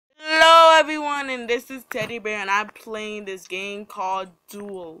and this is Teddy Bear, and I'm playing this game called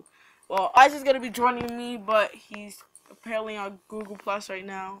Duel. Well, Ice is gonna be joining me, but he's apparently on Google Plus right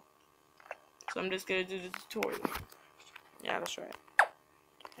now. So I'm just gonna do the tutorial. Yeah, that's right.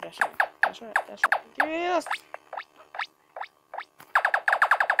 That's right. That's right. That's right. Yes!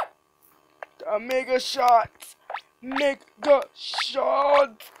 A mega shot! Mega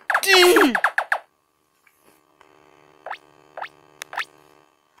shot! D!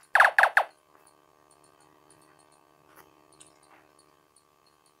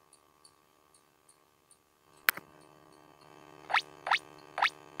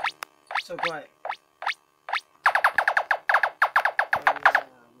 So quiet.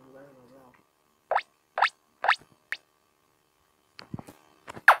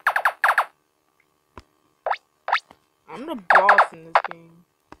 I'm the boss in this game.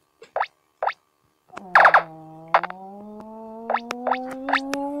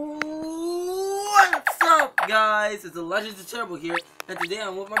 What's up, guys? It's the Legends of Terrible here, and today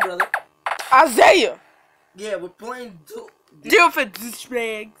I'm with my brother Isaiah! Yeah, we're playing Deal for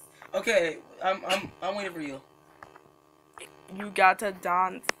douchebags. Okay, I'm waiting for you. You got to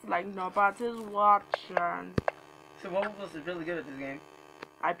dance like nobody's watching. So one of us is really good at this game.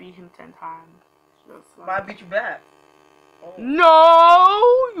 I beat him 10 times. Just like... But I beat you back. Oh. No,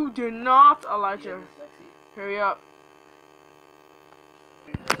 you did not, Elijah. Yeah, Hurry up.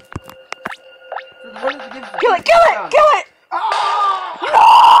 Kill it! Kill it! Kill it! Oh!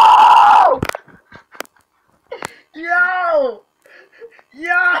 No! Yo!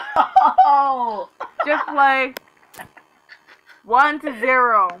 Yo! Just like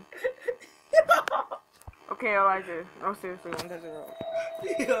 1-0. Okay, Elijah. No, seriously, 1-0.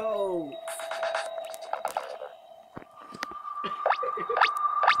 Yo!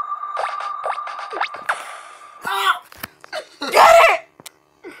 Get it!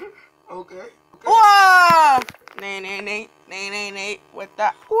 Okay. Whoa! Nay, with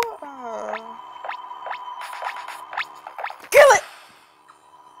that. Whoa. Kill it!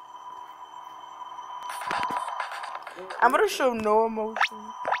 I'm gonna show no emotion.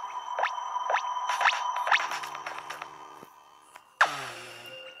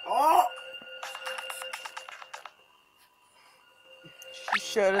 Oh! You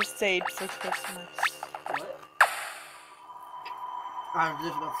should have stayed for Christmas. What? I'm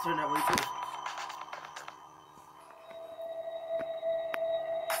just about to turn that way too.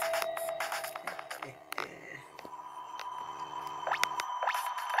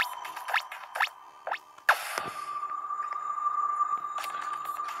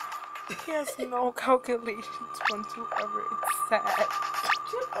 He has no calculations whatsoever. It's sad.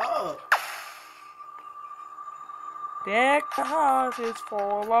 Shut up. Deck the house is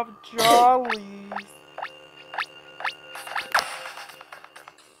full of jollies.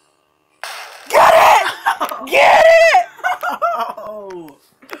 Get it! Get it! Oh.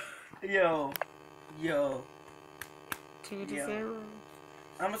 Yo. 2-0.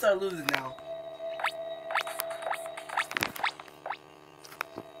 I'm gonna start losing now.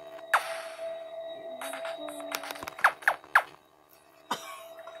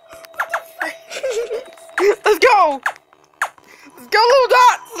 Let's go! Let's go, little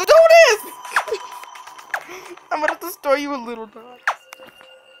dots! Let's do this! I'm gonna destroy you with little dots.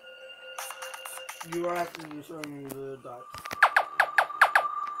 You are actually destroying me with little dots.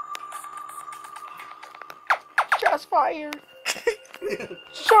 Shots fired!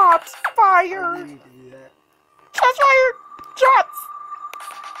 Shots fired! I need to do that. Shots fired! Shots!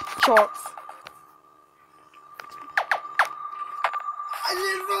 Shots. I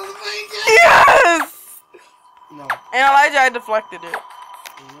didn't roll the finger! Yes! No. And Elijah, I deflected it.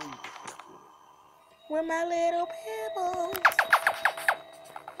 With my little pebbles.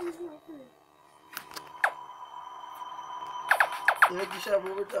 You make you shot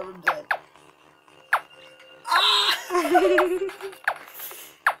one more time, I'm dead.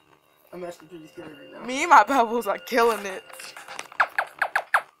 I'm actually pretty scared right now. Me and my pebbles are killing it.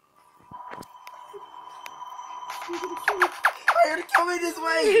 I had to kill me this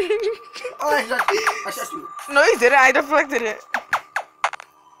way! Oh, I shot you. I shot you. No, you didn't. I deflected it.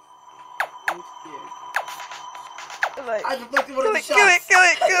 I'm scared. Like, I deflected one of the shots. kill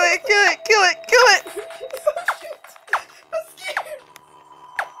it. I'm scared.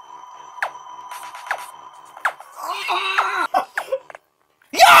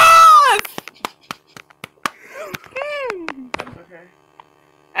 Yes! Okay.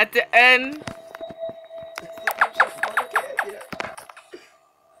 At the end.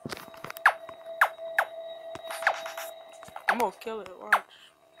 I'm gonna kill it, watch.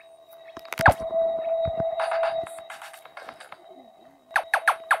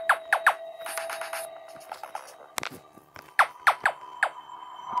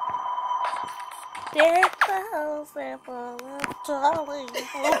 There's a house full of Charlie.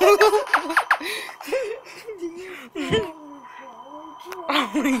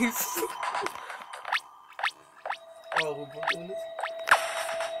 Oh, we're both doing this?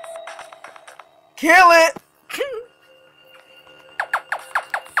 Kill it!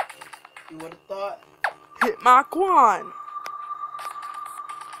 You would have thought. Hit my Quan.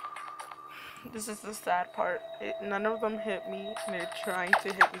 This is the sad part. None of them hit me, and they're trying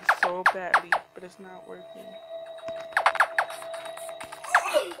to hit me so badly, but it's not working.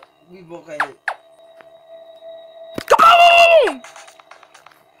 We both got hit. Kaboom!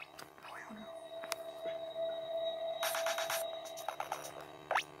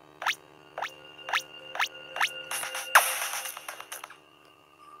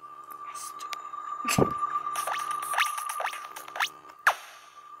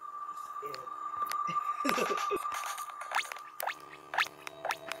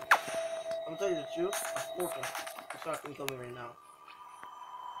 I'm telling you the truth. I'm working. It's not gonna kill me right now.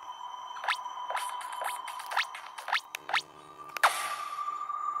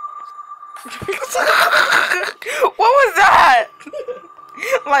 What was that?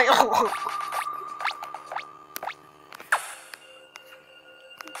 Like,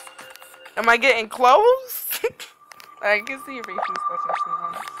 am I getting close? I can see your face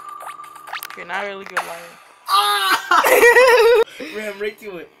expression. You're not a really good liar. Ah! Ran right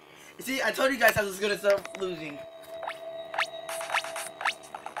to it. See, I told you guys I was gonna start losing.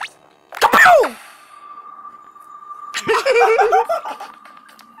 Kaboom!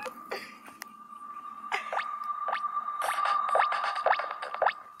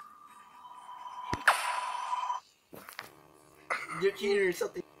 You're cheating or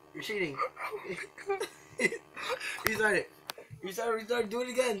something. You're cheating. Restart it. Restart. Do it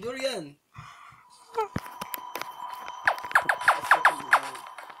again. Do it again.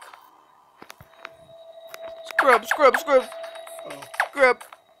 Scrub. Oh. Scrub.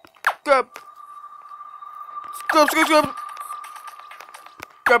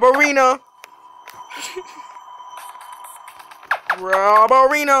 Grab arena. Grab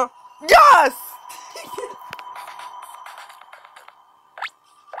arena. Yes!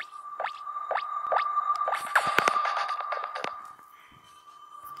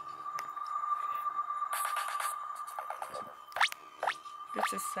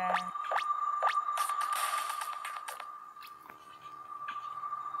 This is sad.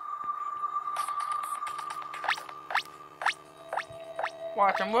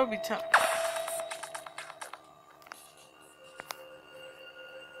 Watch, I'm gonna be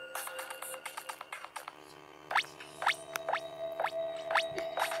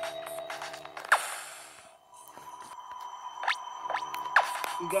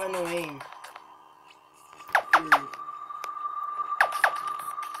You got no aim.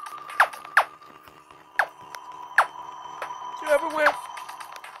 You everywhere.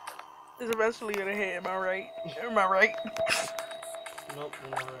 It's eventually gonna hit. Am I right? Nope,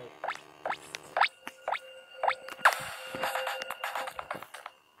 you're not right.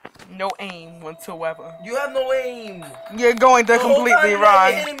 No aim whatsoever. You have no aim. You're going to The whole time completely you're not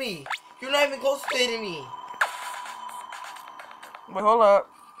even wrong. hitting me. You're not even close to hitting me. Wait, hold up.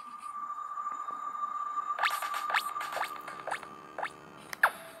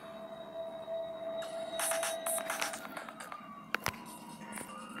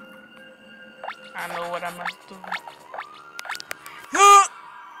 I know what I must do.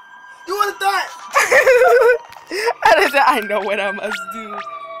 You would have thought. I know what I must do.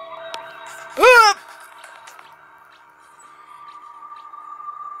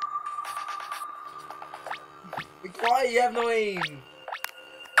 Be quiet, you have no aim.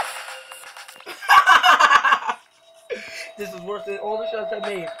 This is worse than all the shots I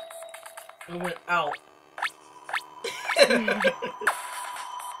made. It went out.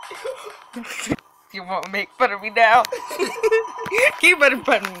 You won't make fun of me now. Keep making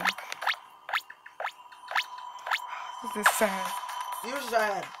fun of me. This is sad. You're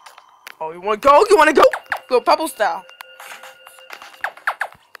sad. Oh, you want to go? You want to go? Go bubble style.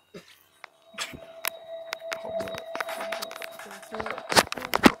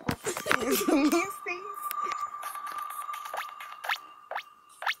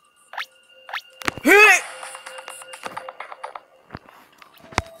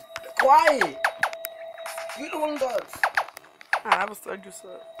 Quiet. You're the one who does. I was so just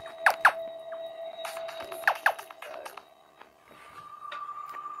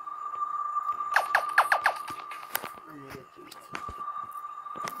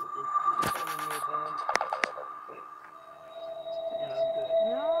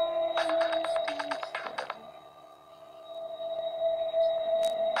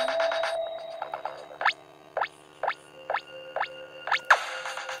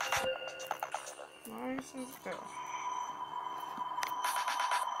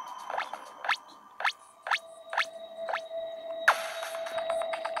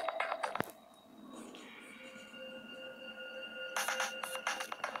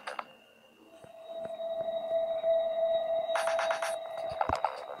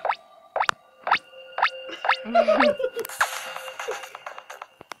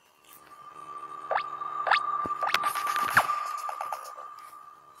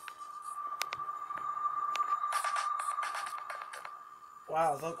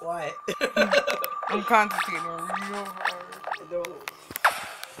Wow, so quiet. I'm concentrating real hard. No.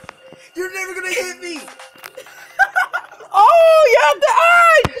 You're never gonna hit me! Oh, you have the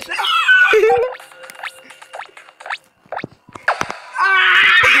edge!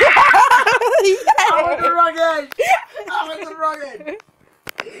 I went to the wrong edge! I went to the wrong edge!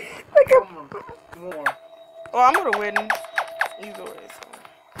 Come on. Well, I'm gonna win either way. So.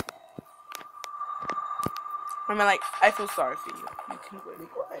 I mean, like, I feel sorry for you. You can win. Be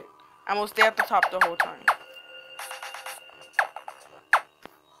quiet. I'm gonna stay at the top the whole time.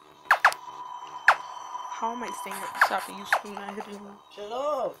 How am I staying at the top and you still not hitting me? Shut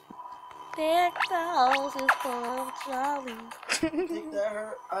up! There goes this poor Charlie. Think that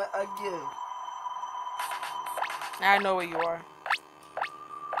hurt? I give. Now I know where you are.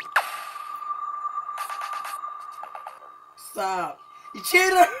 Stop. You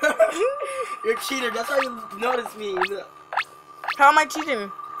cheater! You're a cheater. That's how you notice me. How am I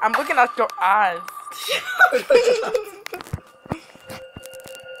cheating? I'm looking at your eyes.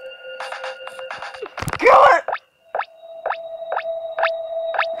 Kill it!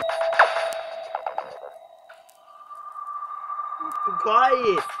 Be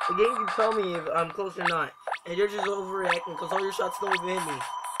quiet. The game can tell me if I'm close or not. And you're just overreacting because all your shots don't even hit me.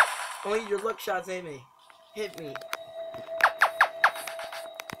 Only your luck shots hit me. Hit me.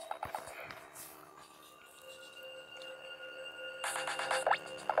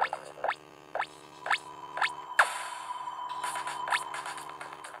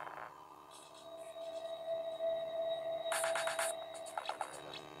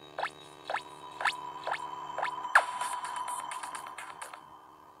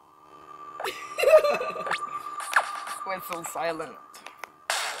 Went so silent.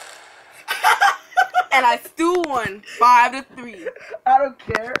 And I still won 5-3. I don't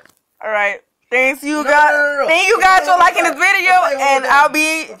care. Alright. Thanks you No, guys. no. Thank you guys for liking this video, and I'll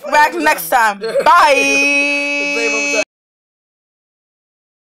be back next time. Bye.